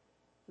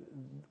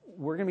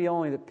 We're going to be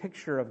only the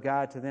picture of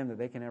God to them that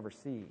they can ever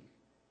see.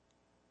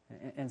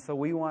 And so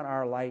we want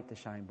our light to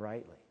shine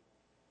brightly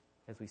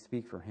as we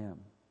speak for Him.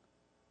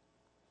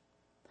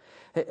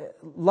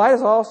 Light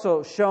is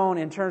also shown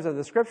in terms of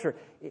the Scripture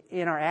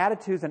in our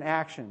attitudes and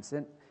actions.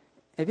 And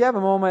if you have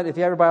a moment, if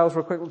you have your Bibles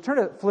real quick, we'll turn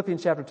to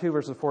Philippians chapter 2,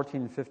 verses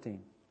 14 and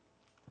 15.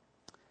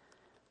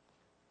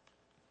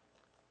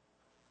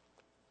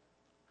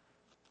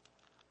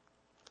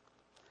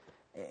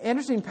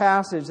 Interesting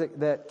passage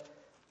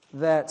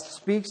that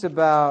speaks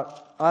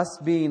about us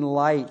being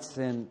lights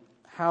and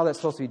how that's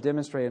supposed to be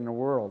demonstrated in the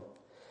world.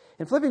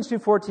 In Philippians 2,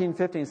 14 and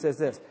 15 it says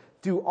this,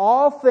 "Do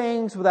all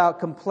things without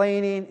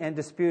complaining and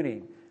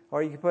disputing."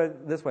 Or you can put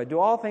it this way, do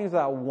all things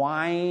without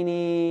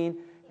whining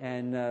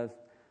and,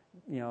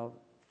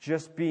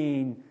 just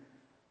being,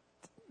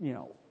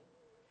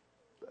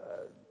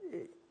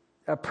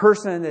 a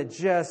person that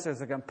just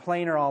is a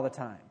complainer all the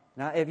time.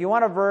 Now, if you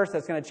want a verse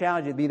that's going to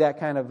challenge you to be that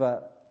kind of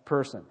a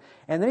person.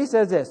 And then he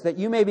says this, that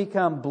you may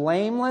become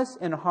blameless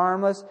and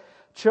harmless,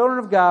 children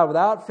of God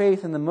without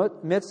faith in the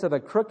midst of a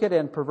crooked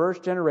and perverse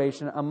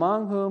generation,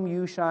 among whom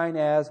you shine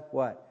as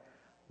what?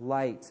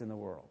 Lights in the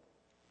world.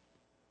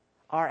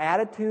 Our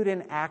attitude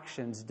and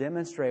actions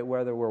demonstrate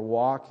whether we're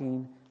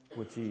walking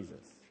with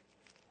Jesus.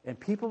 And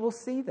people will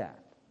see that.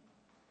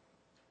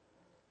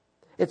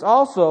 It's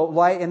also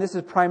light, and this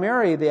is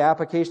primarily the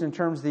application in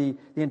terms of the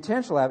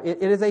intentional.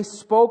 It is a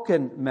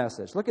spoken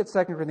message. Look at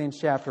 2 Corinthians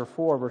chapter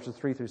 4, verses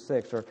 3 through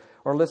 6,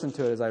 or listen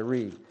to it as I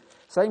read.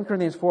 2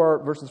 Corinthians 4,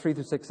 verses 3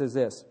 through 6 says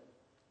this,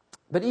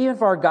 "But even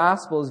if our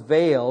gospel is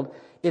veiled,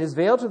 it is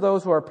veiled to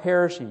those who are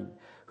perishing,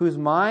 whose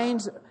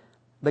minds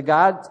the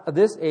God of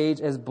this age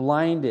has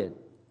blinded,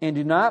 and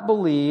do not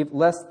believe,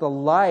 lest the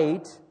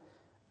light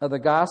of the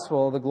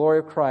gospel of the glory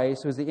of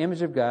Christ, who is the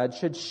image of God,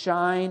 should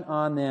shine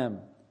on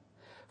them.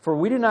 For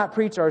we do not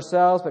preach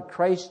ourselves, but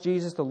Christ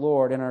Jesus the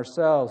Lord, and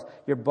ourselves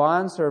your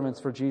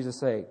bondservants for Jesus'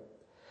 sake.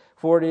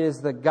 For it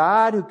is the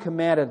God who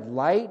commanded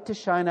light to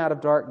shine out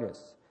of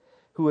darkness,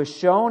 who has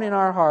shown in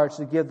our hearts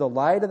to give the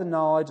light of the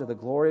knowledge of the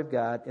glory of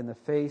God in the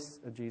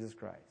face of Jesus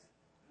Christ."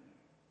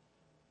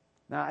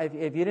 Now, if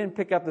you didn't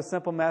pick up the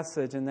simple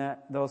message in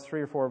those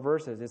 3 or 4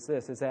 verses, it's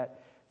this, is that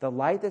the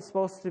light that's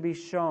supposed to be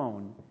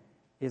shown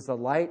is the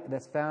light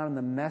that's found in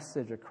the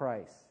message of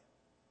Christ.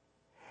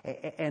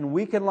 And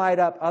we can light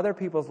up other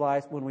people's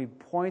lives when we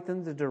point them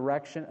in the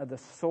direction of the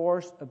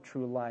source of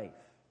true life,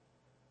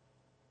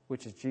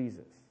 which is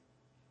Jesus.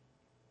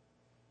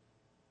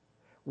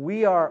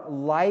 We are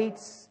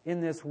lights in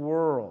this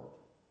world,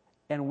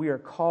 and we are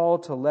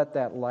called to let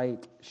that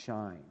light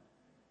shine.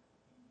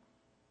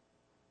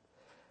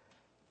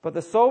 But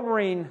the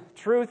sobering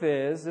truth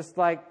is, just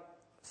like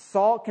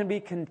salt can be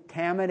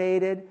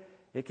contaminated,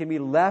 it can be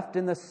left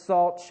in the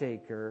salt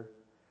shaker,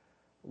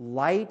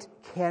 light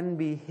can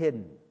be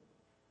hidden.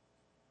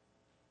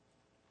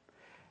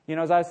 You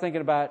know, as I was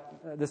thinking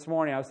about this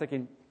morning, I was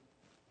thinking,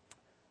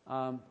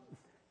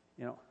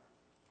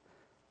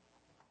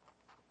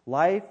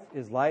 life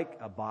is like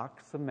a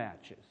box of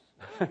matches.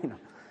 As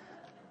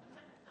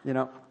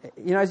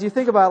you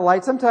think about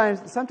light,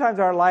 sometimes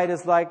our light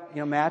is like,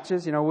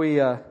 matches.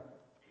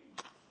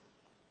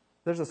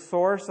 There's a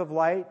source of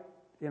light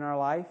in our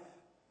life,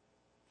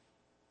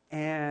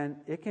 and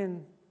it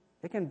can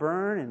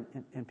burn,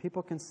 and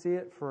people can see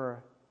it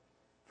for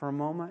a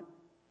moment.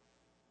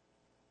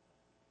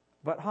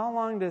 But how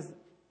long does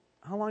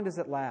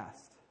it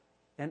last?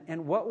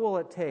 And what will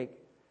it take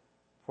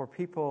for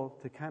people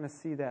to kind of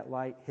see that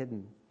light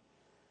hidden?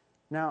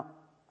 Now,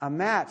 a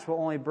match will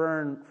only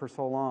burn for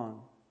so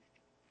long.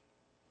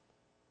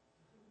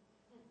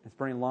 It's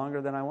burning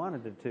longer than I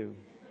wanted it to.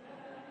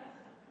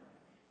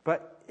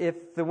 But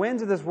if the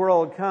winds of this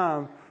world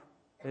come,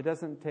 it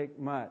doesn't take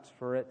much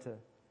for it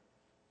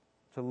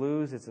to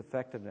lose its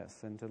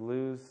effectiveness and to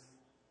lose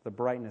the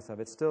brightness of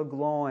it. It's still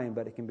glowing,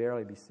 but it can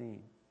barely be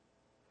seen.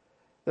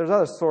 There's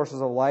other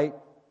sources of light.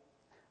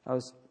 I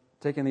was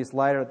taking these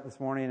lighter this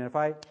morning, and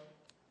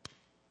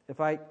if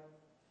I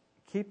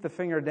keep the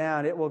finger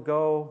down, it will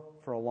go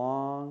for a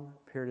long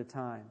period of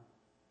time.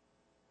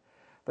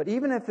 But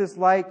even if this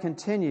light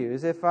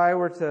continues, if I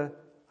were to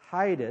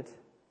hide it,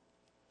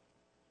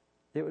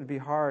 it would be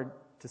hard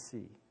to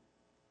see.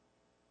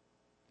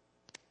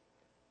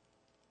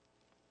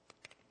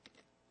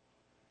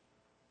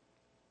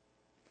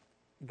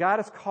 God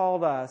has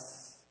called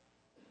us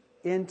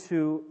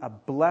into a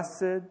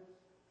blessed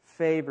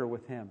favor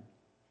with Him,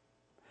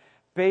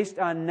 based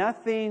on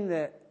nothing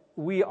that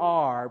we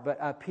are, but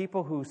a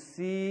people who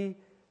see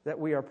that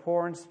we are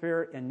poor in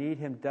spirit and need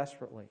Him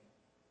desperately.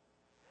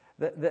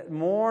 That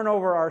mourn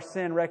over our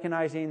sin,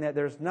 recognizing that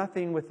there's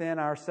nothing within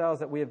ourselves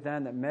that we have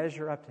done that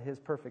measure up to His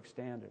perfect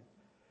standard.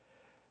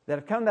 That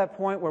have come to that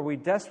point where we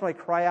desperately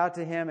cry out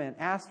to Him and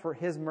ask for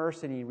His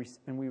mercy,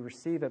 and we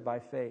receive it by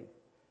faith.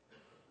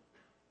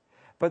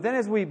 But then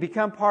as we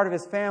become part of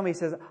His family, He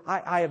says,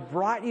 I have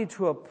brought you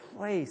to a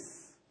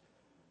place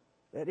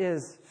that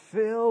is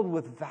filled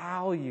with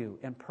value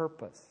and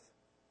purpose.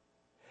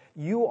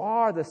 You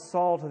are the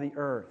salt of the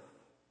earth.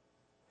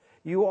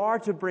 You are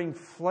to bring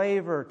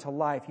flavor to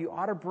life. You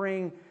ought to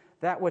bring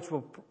that which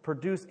will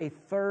produce a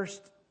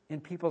thirst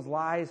in people's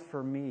lives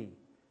for me.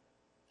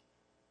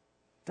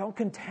 Don't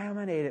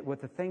contaminate it with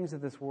the things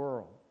of this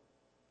world.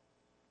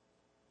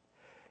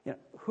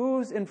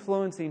 Who's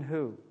influencing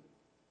who?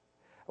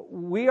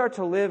 We are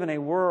to live in a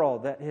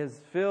world that is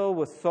filled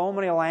with so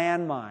many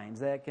landmines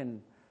that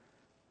can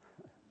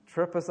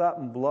trip us up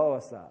and blow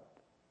us up.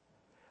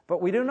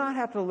 But we do not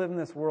have to live in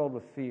this world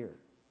with fear.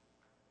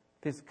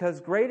 Because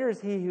greater is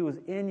He who is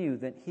in you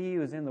than he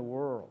who is in the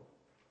world.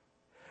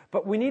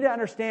 But we need to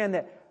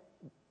understand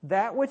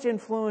that which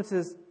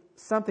influences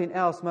something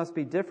else must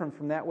be different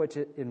from that which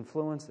it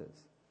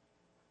influences.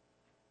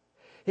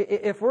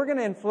 If we're going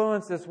to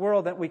influence this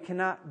world, then we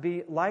cannot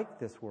be like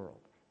this world.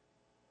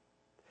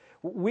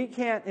 We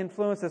can't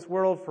influence this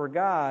world for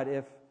God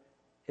if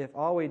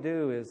all we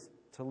do is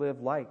to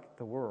live like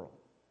the world.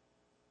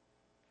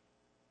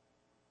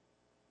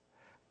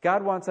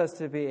 God wants us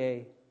to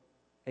be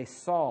a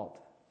salt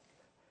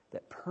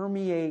that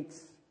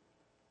permeates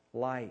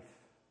life,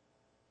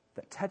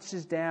 that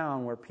touches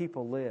down where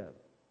people live,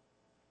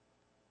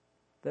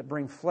 that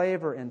bring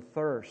flavor and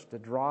thirst to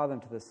draw them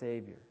to the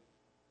Savior.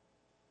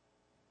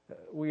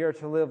 We are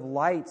to live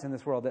lights in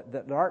this world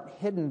that aren't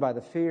hidden by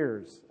the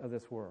fears of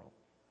this world,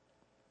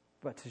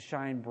 but to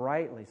shine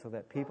brightly so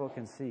that people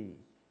can see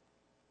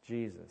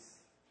Jesus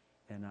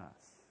in us.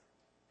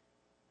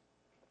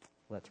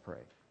 Let's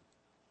pray.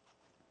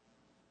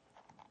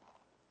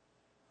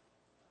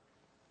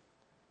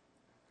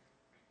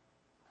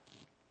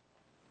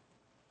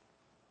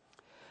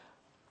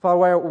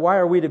 Father, why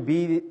are we to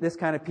be this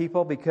kind of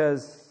people?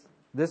 Because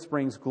this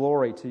brings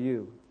glory to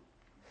you.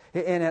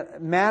 And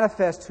it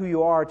manifests who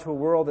you are to a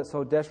world that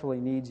so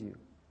desperately needs you.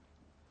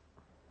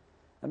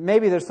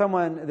 Maybe there's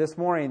someone this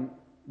morning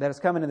that has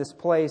come into this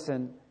place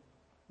and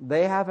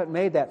they haven't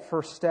made that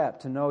first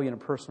step to know you in a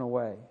personal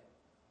way.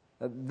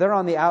 They're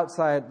on the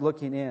outside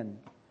looking in.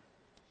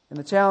 And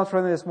the challenge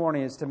for them this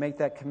morning is to make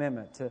that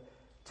commitment,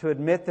 to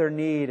admit their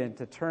need and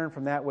to turn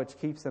from that which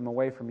keeps them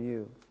away from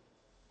you.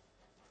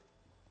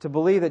 To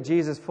believe that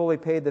Jesus fully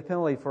paid the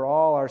penalty for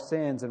all our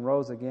sins and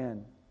rose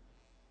again.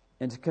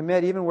 And to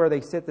commit, even where they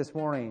sit this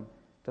morning,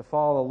 to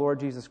follow the Lord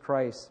Jesus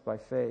Christ by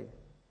faith.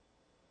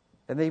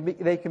 And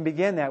they can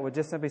begin that with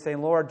just simply saying,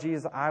 Lord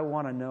Jesus, I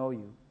want to know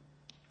you.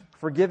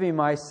 Forgive me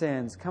my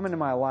sins. Come into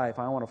my life.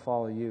 I want to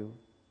follow you.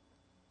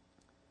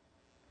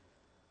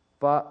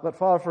 But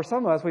Father, for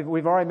some of us,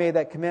 we've already made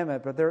that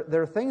commitment, but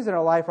there are things in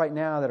our life right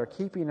now that are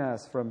keeping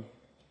us from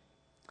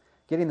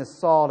getting the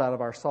salt out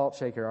of our salt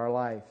shaker, our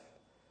life.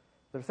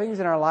 There are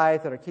things in our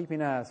life that are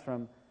keeping us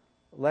from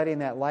letting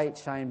that light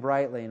shine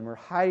brightly, and we're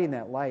hiding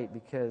that light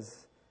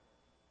because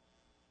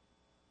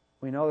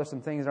we know there's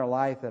some things in our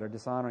life that are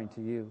dishonoring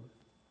to you.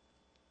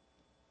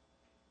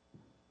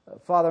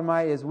 Father,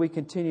 as we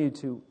continue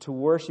to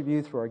worship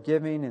you through our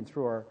giving and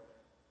through our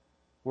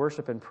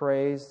worship and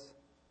praise,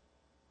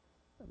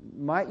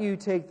 might you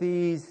take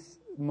these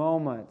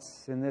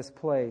moments in this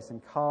place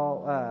and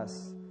call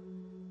us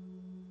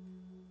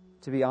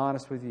to be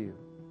honest with you.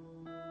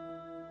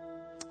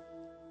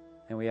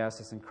 And we ask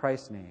this in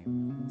Christ's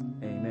name.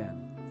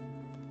 Amen.